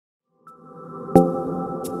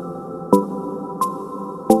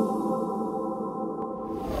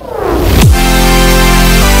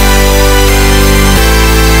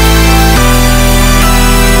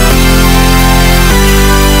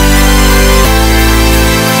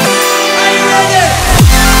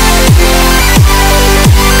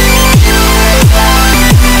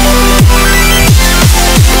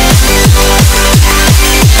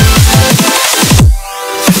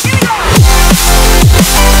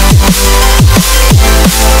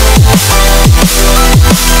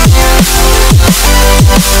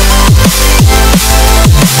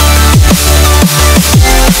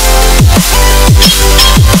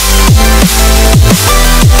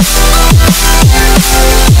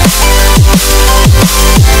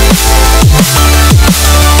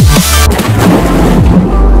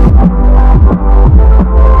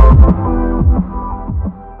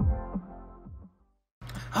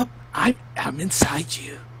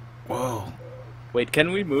Whoa. Wait,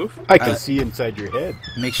 can we move? I can see inside your head.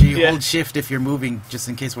 Make sure you hold shift if you're moving, just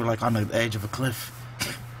in case we're like on the edge of a cliff.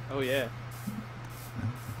 Oh yeah. You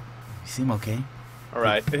seem okay.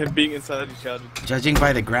 Alright, being inside each other. Judging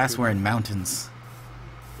by the grass, we're in mountains.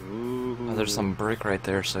 Ooh. Oh, there's some brick right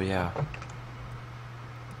there, so yeah.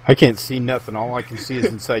 I can't see nothing. All I can see is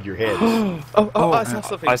inside your head. Oh, I saw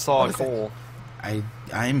something. I saw a coal.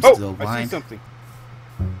 I'm still blind. I see something.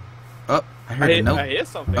 Oh, I heard a note. I hear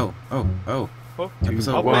something. Oh. Oh,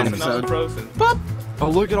 Episode one. 1, It's episode... frozen. Boop. Oh,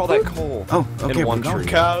 look at all that coal. Oh, okay, in one we're going.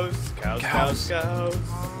 tree. Cows. Cows.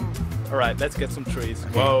 Alright, let's get some trees.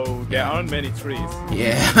 Okay. Whoa, there aren't many trees.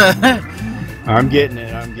 Yeah. I'm getting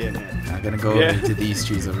it. I'm I'm gonna go over to these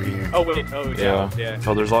trees over here. Oh wait, yeah.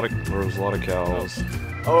 Oh, there's a lot of cows.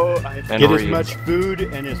 Oh, I have And Get reeds. as much food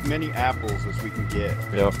and as many apples as we can get.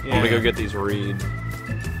 Yep. I'm Yeah. gonna go get these reeds.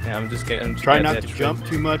 Yeah, I'm just getting. Try not to jump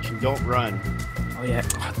too much and don't run. Oh yeah.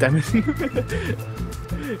 Oh, damn it.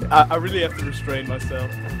 I really have to restrain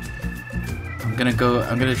myself. I'm gonna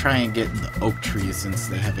try and get the oak trees since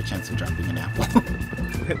they have a chance of dropping an apple.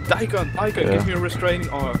 Daikon, give me a restraining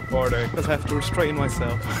order, because I have to restrain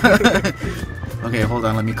myself. Okay, hold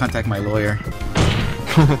on, let me contact my lawyer.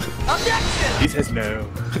 He says no.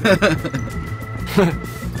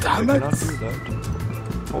 Damn it!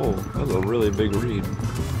 Oh, that's a really big reed.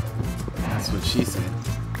 That's what she said.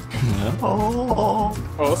 Oh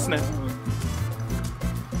snap.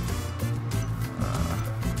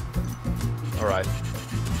 Alright.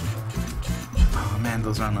 Oh man,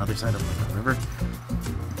 those are on the other side of like a river.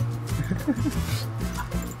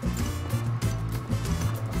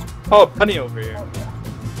 Oh, bunny over here.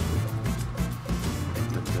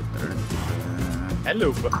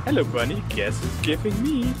 Hello, bunny. Guess who's giving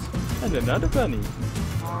meat? And another bunny.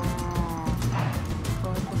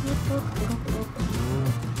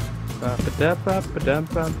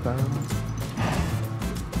 Ba-ba-da-ba-ba-dum-bum-bum.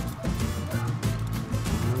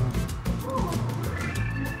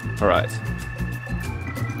 Alright.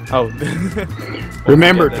 Oh.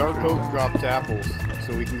 Remember, Yeah, dark oak drops apples,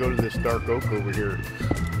 so we can go to this dark oak over here.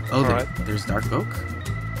 Oh, Alright. there's dark oak?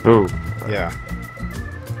 Ooh. Yeah.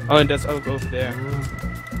 Oh, and that's oak over there.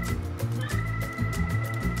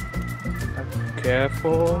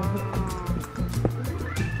 Careful.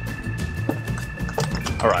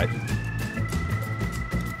 Alright.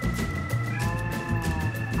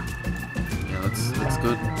 Yeah, let's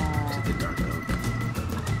go to the dark oak.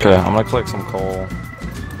 Okay, I'm gonna collect some coal.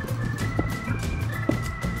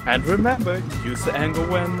 And remember, use the angle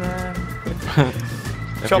when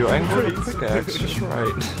If chopping you angle with a trees. pickaxe, just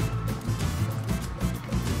right.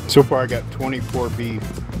 So far, I got 24 beef,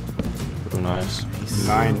 Ooh, nice.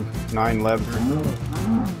 9 leather,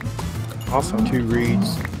 Awesome. 2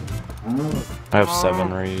 reeds. I have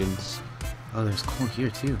 7 reeds. Oh, there's coal here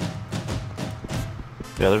too.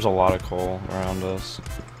 Yeah, there's a lot of coal around us.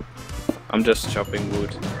 I'm just chopping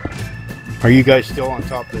wood. Are you guys still on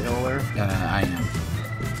top of the hill there? I am.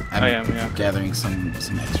 I am, yeah. Gathering some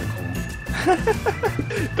extra coal.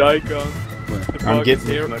 Daikon. What? The I'm bug getting is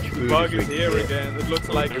here. as much The food bug as we is can here get. again. It looks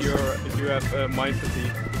like you have mind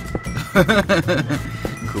fatigue.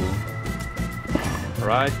 Cool.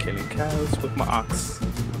 Alright, killing cows with my ox.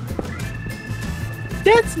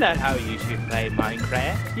 That's not how you should play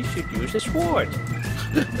Minecraft. You should use a sword.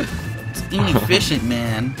 It's inefficient,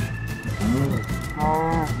 man.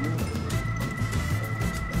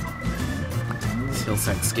 This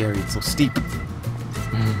hillside's scary. It's so steep.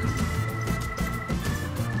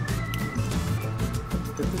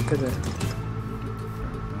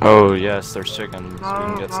 Oh yes, there's chickens. We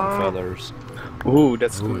can get some feathers. Ooh,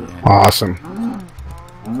 that's cool. Ooh, yeah. Awesome.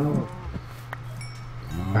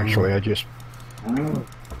 Actually, I just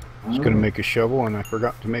was gonna make a shovel and I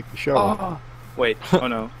forgot to make the shovel. Oh, wait. Oh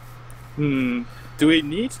no. Do we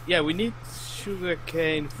need? Yeah, we need sugar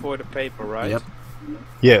cane for the paper, right? Yep.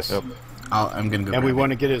 Yes. Yep. I'm gonna go. And we grab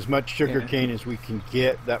want it. to get as much sugar cane as we can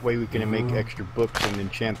get. That way we can make extra books and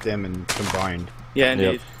enchant them and combine. Yeah,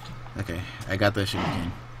 indeed. Okay, I got the sugar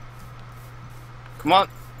cane. Come on.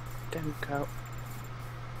 Damn cow.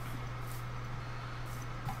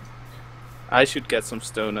 I should get some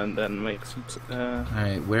stone and then make some All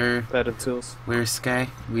right, better tools. where's Sky?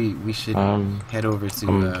 We should head over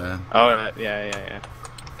to Oh, right. Yeah.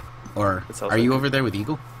 or It's also are you good. over there with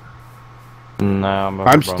Eagle? No, I'm over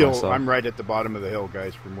I'm by myself. I'm right at the bottom of the hill,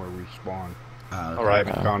 guys, from where we spawn. Okay. All right.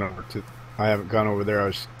 I haven't gone over there. I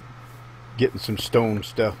was getting some stone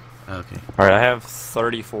stuff. Okay. Alright, I have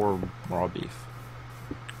 34 raw beef.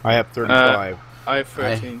 I have 35. I have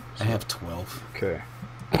 13. I have 12. Okay.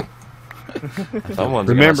 Someone's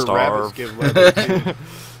Remember, gonna rabbits starve. give leather too.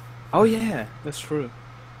 Oh yeah, that's true.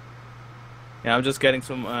 Yeah, I'm just getting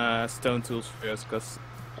some stone tools first, cause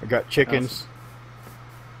I got chickens.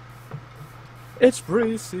 it's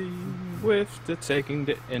breezy with the taking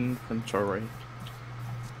the inventory.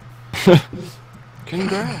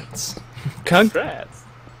 Congrats. Congrats!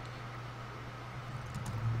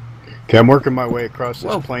 Okay, I'm working my way across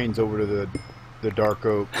Whoa. this plains over to the dark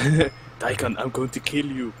oak. Daikon, I'm going to kill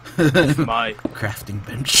you with my Crafting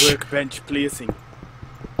bench. workbench placing.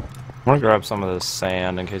 I'm gonna grab some of this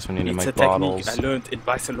sand in case we need to It's a make technique bottles. I learned in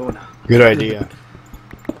Barcelona. Good idea.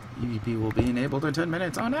 EVP will be enabled in 10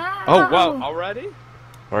 minutes. Oh no! Oh wow, already?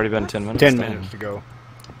 Already been 10 minutes. 10 Dang. minutes to go.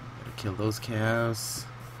 Gotta kill those cows.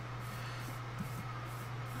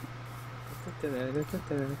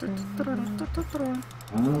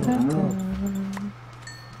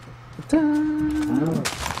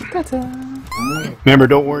 Remember,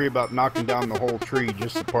 don't worry about knocking down the whole tree,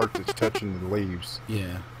 just the part that's touching the leaves.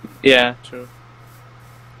 Yeah. Yeah, true.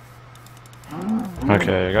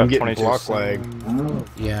 Okay, I I'm got getting 22 block sand. lag.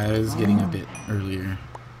 Yeah, I was getting a bit earlier.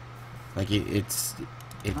 Like it gets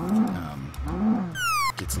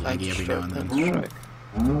laggy every now and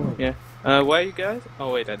then. Yeah. Where are you guys?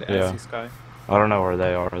 Oh wait, I Yeah. see Sky. I don't know where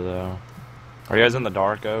they are though. Are you guys in the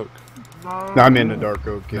dark oak? I'm in the dark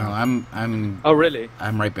oak. No, Yeah. Oh really?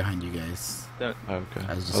 I'm right behind you guys. Okay.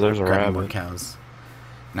 I was just Oh, there's a grabbing more rabbit. cows.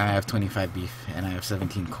 Now I have 25 beef and I have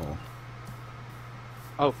 17 coal.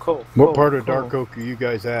 Oh cool. What cool, part of cool. dark oak are you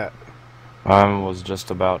guys at? I was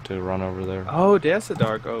just about to run over there Oh, there's a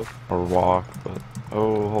dark oak. or walk, but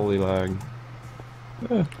oh, holy lag.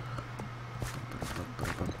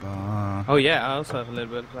 Oh yeah, I also have a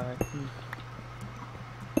little bit of lag.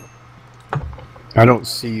 I don't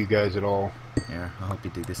see you guys at all. Here, I'll help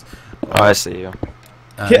you do this. Oh, I see you.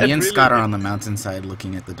 Yeah, me and really Scott are big. on the mountainside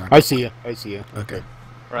looking at the dark. I see you. I see you. Okay.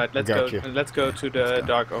 Right, let's Gotcha. go. Let's go to the let's go.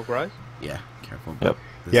 dark oak, right? Yeah, careful. Yep.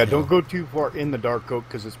 This Yeah, hill. don't go too far in the dark oak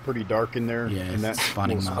because it's pretty dark in there. Yeah, and it's that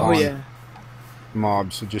spawning will mobs. Oh spawn yeah.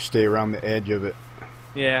 mobs, so just stay around the edge of it.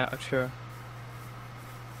 Yeah, sure.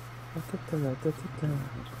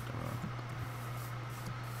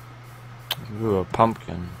 Ooh, a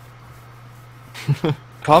pumpkin.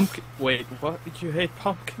 Pumpkin. Wait, what? Did you hate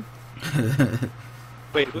pumpkin?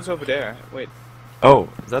 Wait, who's over there? Wait, Oh,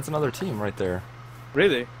 that's another team right there.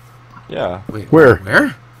 really? Yeah. Wait, Where?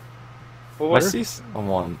 Where? Well, I see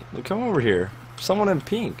someone. Come over here. Someone in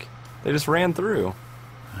pink. They just ran through.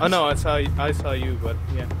 Oh no, I saw you, but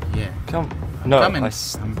yeah. Yeah. Come. No, coming.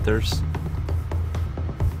 there's.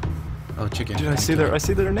 Oh, chicken. Dude, I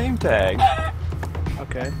see their name tag.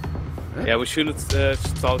 Okay. Huh? Yeah, we shouldn't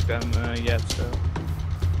stalk them yet, so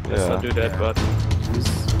let's not do that. Yeah. But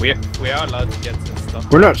we are allowed to get some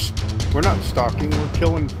stuff. We're not stalking. We're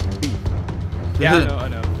killing beef. Yeah, I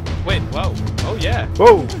know. Wait, wow. Oh yeah.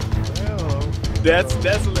 Whoa! That's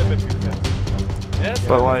a little bit too fast. That's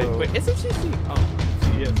But like, wait, isn't she? Oh,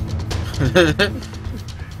 she is.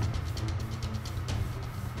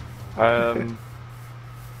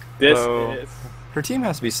 This So- is. her team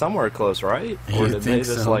has to be somewhere close, right? You Or did they think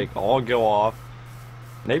just so? like all go off?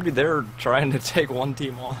 Maybe they're trying to take one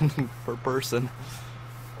team on per person.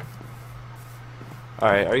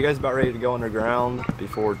 Alright, are you guys about ready to go underground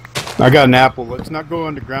before? I got an apple. Let's not go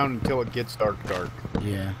underground until it gets dark.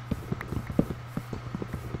 Yeah.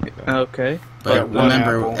 Okay. But Yeah, one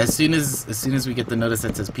remember, apple. as soon as we get the notice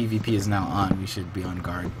that says PvP is now on, we should be on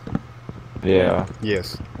guard. Yeah.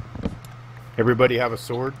 Yes. Everybody have a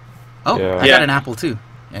sword? Oh, Yeah. I Yeah. got an apple too.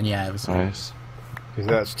 And yeah, I was. Nice. Because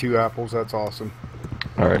that's 2 apples. That's awesome.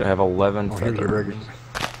 Alright, I have 11 Oh, here's a feathers. regular.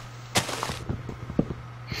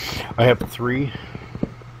 I have 3.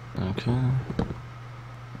 Okay.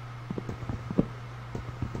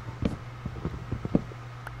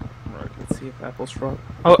 Right, let's see if apples drop.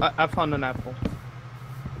 Oh, I found an apple.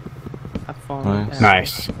 I found an Nice. apple.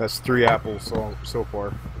 Nice. That's 3 apples so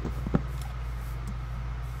far.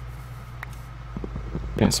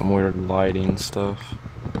 Getting some weird lighting stuff.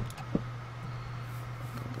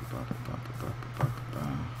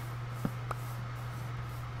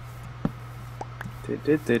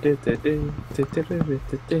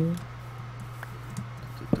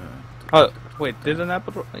 Oh, wait, did an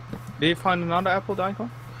apple drop? Did you find another apple,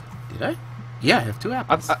 Daikon? Did I? Yeah, I have 2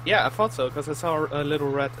 apples. Yeah, I thought so, because I saw a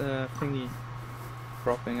little red thingy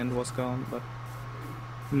dropping and was gone, but...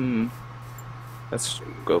 Let's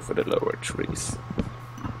go for the lower trees.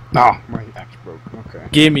 Oh, my axe broke. Okay.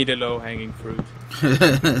 Give me the low-hanging fruit.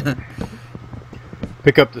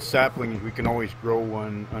 Pick up the saplings. We can always grow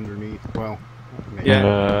one underneath. Well, maybe.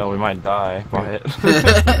 Yeah. We might die by it.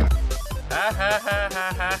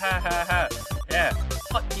 Yeah,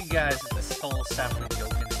 fuck you guys with this whole sapling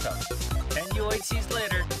joke and stuff. 10 UHCs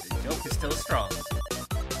later, the joke is still strong.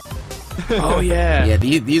 Oh yeah. Yeah,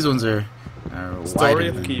 these ones are Story wider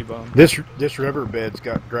of than- Keybomb. This riverbed's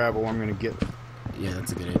got gravel. I'm gonna get Yeah,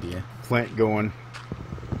 that's a good idea. Flint going.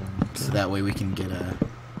 So that way we can get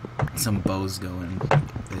some bows going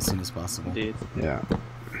as soon as possible. Indeed. Yeah.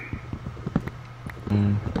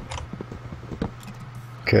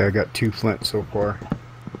 Okay, I got 2 flint so far.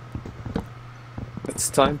 It's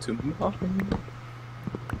time to move on.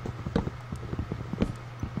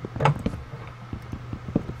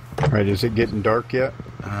 Right, is it getting dark yet?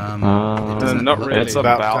 It doesn't not look really. like It's it.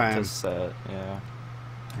 About about time. to set, yeah.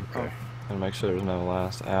 Okay. And make sure there's no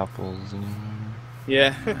last apples anymore.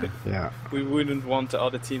 Yeah. Yeah. We wouldn't want the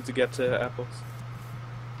other team to get apples.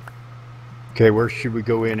 Okay, where should we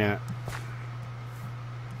go in at?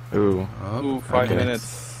 Ooh. Oh, Ooh, 5 okay.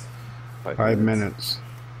 minutes. 5 minutes.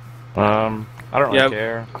 I don't really Yeah.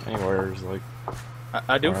 care. Anywhere's like.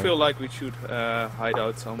 I do Alright. feel like we should hide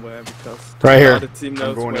out somewhere because Right the here. other team I'm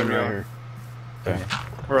knows going where in we right are. here. Okay.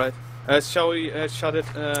 Alright. Shall we shut it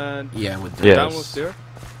Yeah, with the Yeah. down with dirt?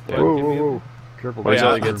 Yeah. Whoa, give whoa, me a- whoa. Careful. Wait till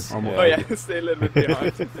guys. it gets- Almost- Oh yeah, stay a little bit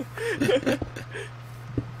behind.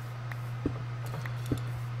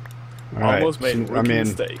 All right, Almost made a I'm rookie in.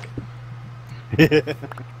 mistake.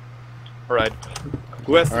 Alright.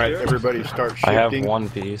 Who has the All right, dirt? everybody start I have shifting. 1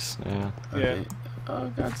 piece, yeah. Okay. Oh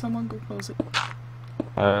god, someone go close it.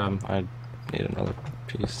 I need another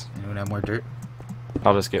piece. Anyone have more dirt?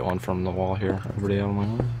 I'll just get one from the wall here. Everybody out of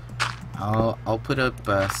my way. I'll put up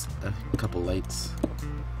a couple lights.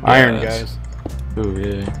 Iron, Yes. guys. Ooh,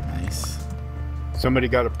 yeah. Nice. Somebody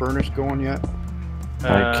got a furnace going yet?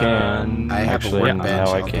 I can. I have Actually, a workbench.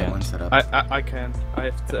 no, I I'll get one can't. set up. I can. I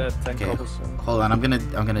have 10 Okay. cobblestone. Hold on, I'm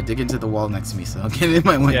gonna dig into the wall next to me, so I'll get in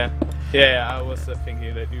my way. Yeah, I was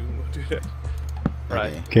thinking that you would do that.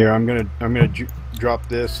 Right. Okay. Okay, I'm gonna drop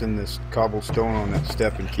this and this cobblestone on that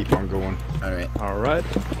step and keep on going. Alright. Alright.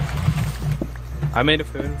 I made a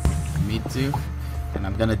furnace. Me too. And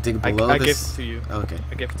I'm gonna dig I below give it this. to you. Okay.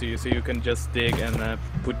 I give it to you so you can just dig and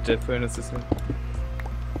put the furnaces in.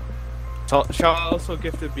 Shall I also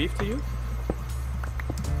give the beef to you?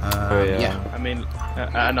 Oh, yeah. Yeah. I mean,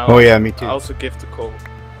 and I'll Oh yeah, me too. also give the coal.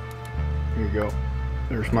 Here you go.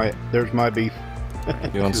 There's my beef.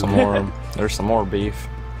 You want some more? There's some more beef.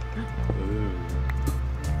 Ooh.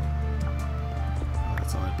 Oh,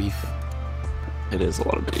 that's a lot of beef. It is a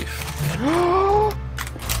lot of beef.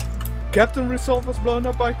 Captain Resolve was blown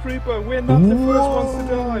up by Creeper. We're not the first ones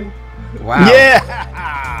to die. Wow.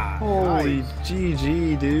 Yeah! Holy Nice.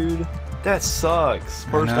 GG, dude. That sucks.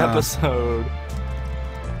 First know. episode.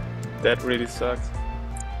 That really sucks.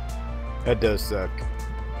 That does suck.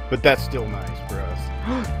 But that's still nice for us.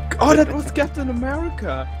 Oh, that was Captain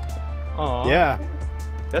America. Aw. Yeah.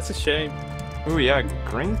 That's a shame. Ooh, yeah.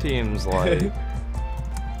 Green team's like.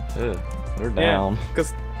 Ugh, they're down.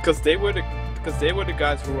 Because they were the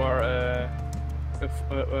guys who are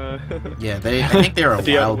Yeah, I think they're a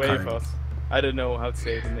the other wild way of card. us. I don't know how to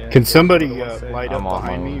say it in the Can somebody What do I say? light up I'm on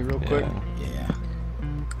behind my me way. real quick? Yeah. Yeah.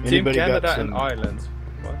 Team Anybody got Canada some? and Ireland.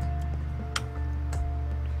 What?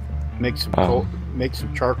 Make some Oh. coal, make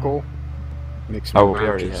some charcoal. Make some Oh, we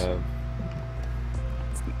already torches. have.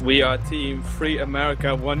 We are Team Free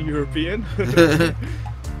America, 1 European.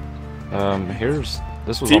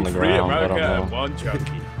 This was Team on the Free ground. I America don't and know. 1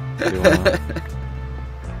 junkie. Do you wanna-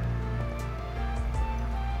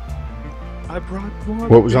 I brought more.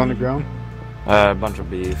 What was on the ground? A bunch of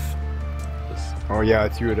beef. Just- Oh yeah, I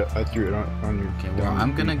threw it on your. Okay, well,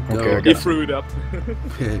 I'm gonna go. Okay, I You got threw it up.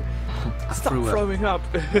 I Stop threw up. throwing up.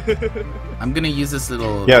 I'm gonna use this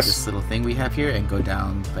little thing we have here and go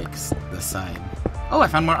down like the side. Oh, I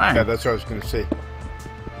found more iron. Yeah, that's what I was gonna say.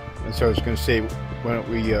 That's what I was gonna say. Why don't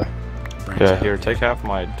we? Branch Yeah, out. here, take half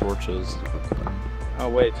my torches. Oh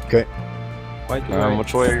wait. Okay. Wait,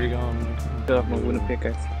 Which way are you going? Still have my wooden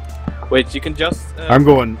pickaxe. Wait, you can just I'm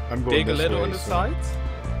going dig a this little way, on the so- sides.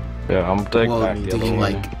 Yeah, I'm taking Well, back the other digging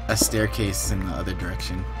way. like a staircase in the other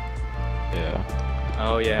direction. Yeah.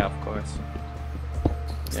 Oh yeah, of course.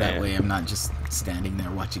 So Yeah, that yeah. way I'm not just standing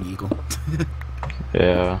there watching Eagle.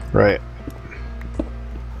 Yeah. Right.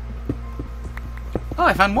 Oh,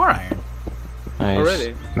 I found more iron. Nice.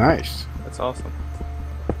 Already? Nice. That's awesome.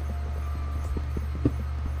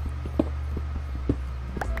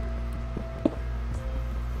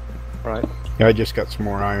 Right. Yeah, I just got some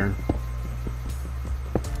more iron.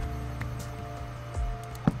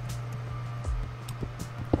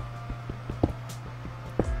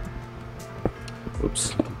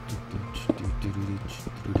 Oops.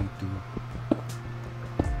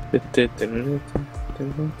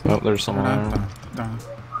 Oh, there's some iron.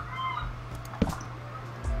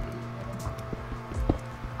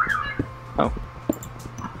 Oh.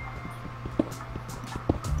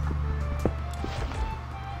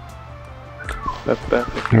 I'm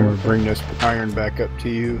gonna bring this iron back up to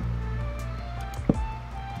you.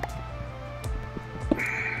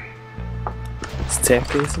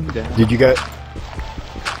 Staircasing down. Did you get?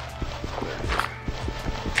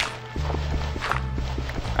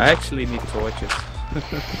 I actually need torches,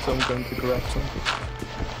 so I'm going to grab some.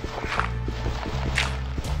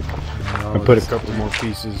 I put a couple more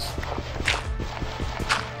pieces.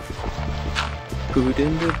 Good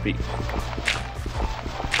in the beat.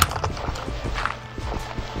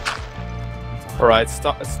 Alright,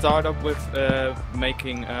 start up with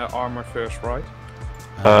making armor first, right?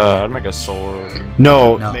 I'd make a sword.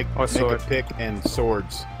 No, No. make Or a sword. pick and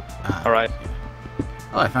swords Alright.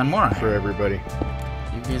 Oh, I found more for iron. everybody.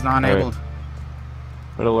 You guys not enabled.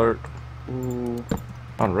 Red alert. Ooh.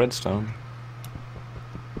 On redstone.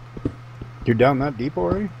 You're down that deep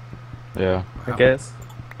already? Yeah. I guess.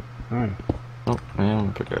 Alright. Oh,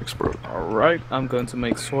 yeah, pickaxe broke. Alright, I'm going to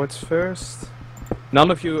make swords first.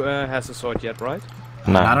 None of you has a sword yet, right?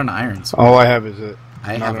 Nah. Not an iron sword. All I have is a.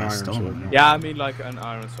 I not have an a iron stone sword, one. no. Yeah, I mean like an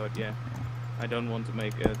iron sword, yeah. I don't want to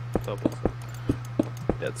make a double sword.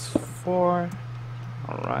 That's 4.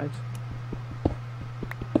 Alright.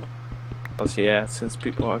 Because yeah, since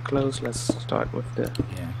people are close, let's start with the...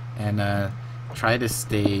 Yeah, and try to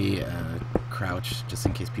stay crouched just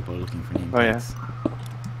in case people are looking for names. Oh, yeah.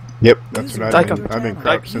 Yep, that's what I've Daikon. been. I've been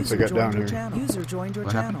crouched since I got down here. User joined your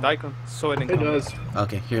What happened? channel. Daikon, sword and It combat. does.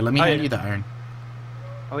 Okay, here, let me Oh, hand yeah. you the iron.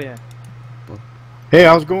 Oh yeah. Hey,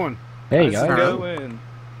 how's it going? Hey How's it guys, going?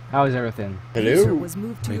 how is everything? User Hello. was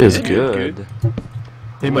moved to It's your good.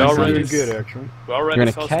 We Pretty already good, actually. We already You're in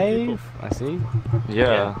a saw some people. cave? I see.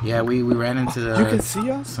 Yeah. Yeah, we ran into You can see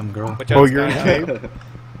us? some girl. Watch Oh, out, you're in a Sky. cave?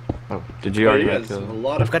 Oh, did you Oh, already you make guys have a the...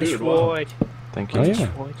 lot of I've got food. Wow. destroyed. Thank Oh you. yeah.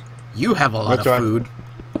 Destroyed. You have a lot That's of right. food.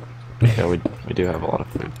 Yeah, we do have a lot of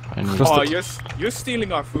food. I need Oh, you're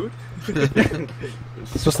stealing our food?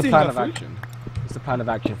 It's just the Stealing plan our of food? action. It's the plan of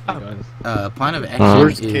action for you guys. Plan of action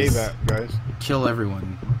Where's the is cave at, guys? kill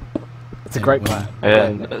everyone. It's a great And plan.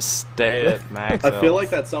 And stay at max I feel health. like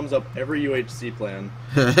that sums up every UHC plan.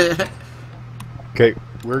 Okay,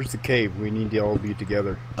 where's the cave? We need to all be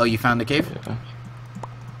together. Oh, you found the cave? Yeah.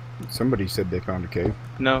 Somebody said they found a cave.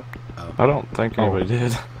 No. I don't think Oh. anybody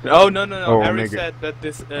did. Oh no. Oh, Harry Omega. said that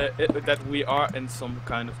that we are in some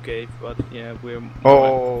kind of cave, but yeah, we're.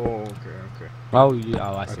 Oh, okay. Oh, I see I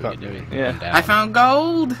what thought you're doing. maybe- Yeah. Going down. I found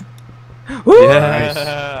gold!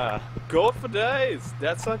 Yeah. Gold for days.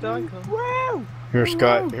 That's our Daikon. Here,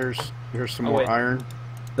 Scott. Here's some Oh, more wait. iron.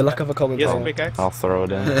 The luck of a common He has a man. pickaxe. I'll throw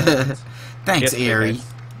it in. Thanks, Yes, Airy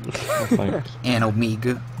Thanks. and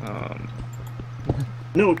Omega.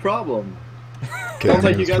 No problem. Okay, Sounds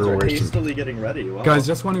like I'm you guys gonna are throw away some- hastily getting ready. Wow. Guys,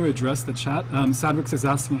 just want to address the chat. Sadrix is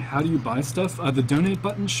asking, how do you buy stuff? The donate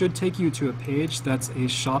button should take you to a page that's a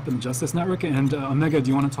shop in the Justice Network. And Omega, do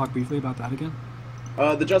you want to talk briefly about that again?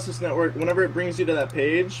 The Justice Network, whenever it brings you to that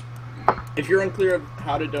page, if you're unclear of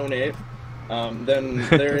how to donate, then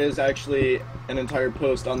there is actually an entire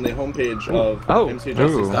post on the homepage of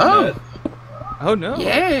MCJustice.net. Oh no.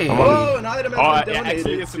 Yay! Whoa, an item has Oh, been donated.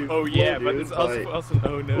 actually, it's an to- oh yeah, but dude, it's also like- for us an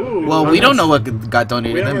oh no. Ooh, Well, we don't know what got we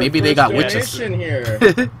donated have then. our Maybe they first got witches. donation here.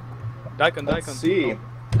 Daikon. Let's see.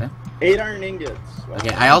 Yeah. 8 iron ingots. Wow. Okay,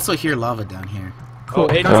 I also hear lava down here. Oh,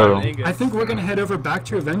 8 Oh. ingots. I think we're going to head over back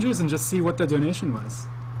to Avengers and just see what the donation was.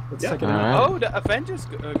 Let's Yeah. check it out. Alright. Oh, the Avengers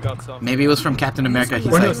got something. Maybe it was from Captain America. He's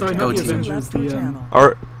Or no, like, sorry, go not the team. Avengers. left your channel.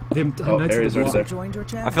 Or The Oh, Knights of Aries the are Block. there. Joined your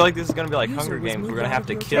channel. I feel like this is gonna be like User Hunger was Games. moved We're gonna out have of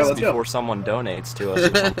to your kiss channel. Let's go. before someone donates to us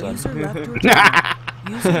or something. User left your channel.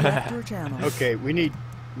 User left your channel. Okay,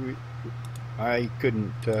 I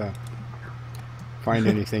couldn't find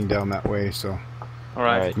anything down that way, so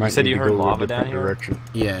Alright. might You said need you to heard go a lava different down here? direction.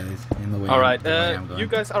 Yeah, it's in the way. Alright, the way I'm going. you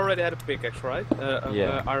guys already had a pickaxe, right?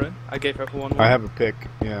 Yeah. Iron. I gave everyone one. I have a pick.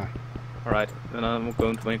 Yeah. Alright, then I'm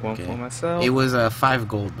going to make one Okay. for myself. It was 5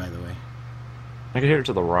 gold, by the way. I can hear it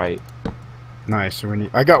to the right. Nice. So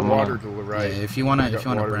I got Oh. water to the right. Yeah, if you wanna I got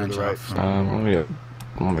water to branch the right. off from.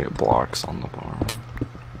 Let me get blocks on the bar.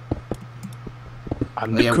 Oh,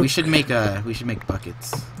 yeah, we should make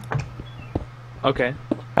buckets. Okay.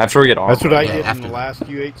 After we get armor. That's what I Yeah, did in after the that. last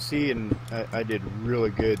UHC, and I did really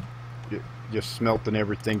good. Just smelting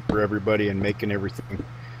everything for everybody and making everything.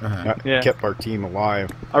 Uh-huh. Yeah. Kept our team alive.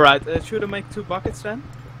 Alright, should I make 2 buckets then?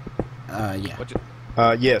 Yeah. What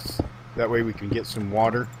you- Yes. That way we can get some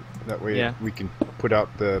water. That way Yeah. we can put out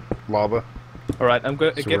the lava. Alright, I'm So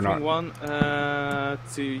we're giving not- one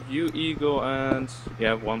to you, Eagle, and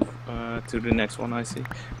yeah, one to the next one I see.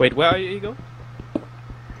 Wait, where are you, Eagle?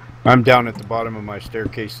 I'm down at the bottom of my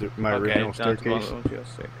staircase, my original down staircase. to your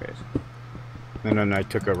staircase. And then I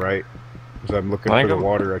took a right. Because I'm looking for the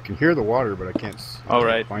water. I can hear the water, but I can't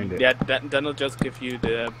find it. Yeah, then I'll just give you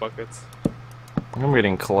the buckets. I'm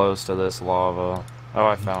getting close to this lava. Oh,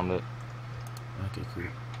 I found it. Okay, cool.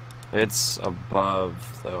 It's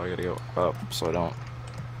above, though. I gotta go up so I don't.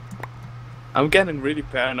 I'm getting really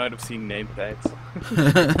paranoid of seeing nameplates.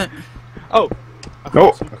 Oh! I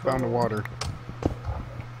found the water.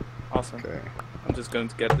 Awesome. Okay. I'm just going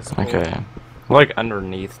to get this gold. Okay. Like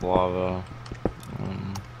underneath lava.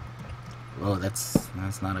 Whoa, that's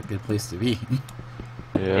not a good place to be.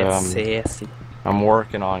 Yeah, It's sassy. I'm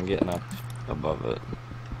working on getting up above it.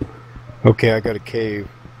 Okay, I got a cave.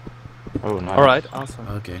 Oh, nice. Alright, awesome.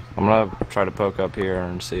 Okay. I'm gonna try to poke up here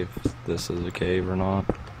and see if this is a cave or not.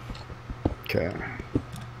 Okay.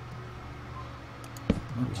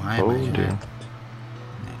 Why am I dear. at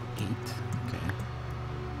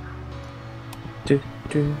 8?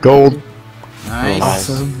 Okay. Gold. Nice.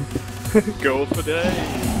 Awesome. Gold for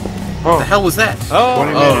day. What the hell was that? Oh,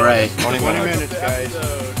 20 minutes. Right. 20 minutes, guys.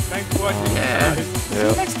 Thanks for watching. Yeah. See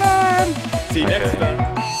you next time. See you next time.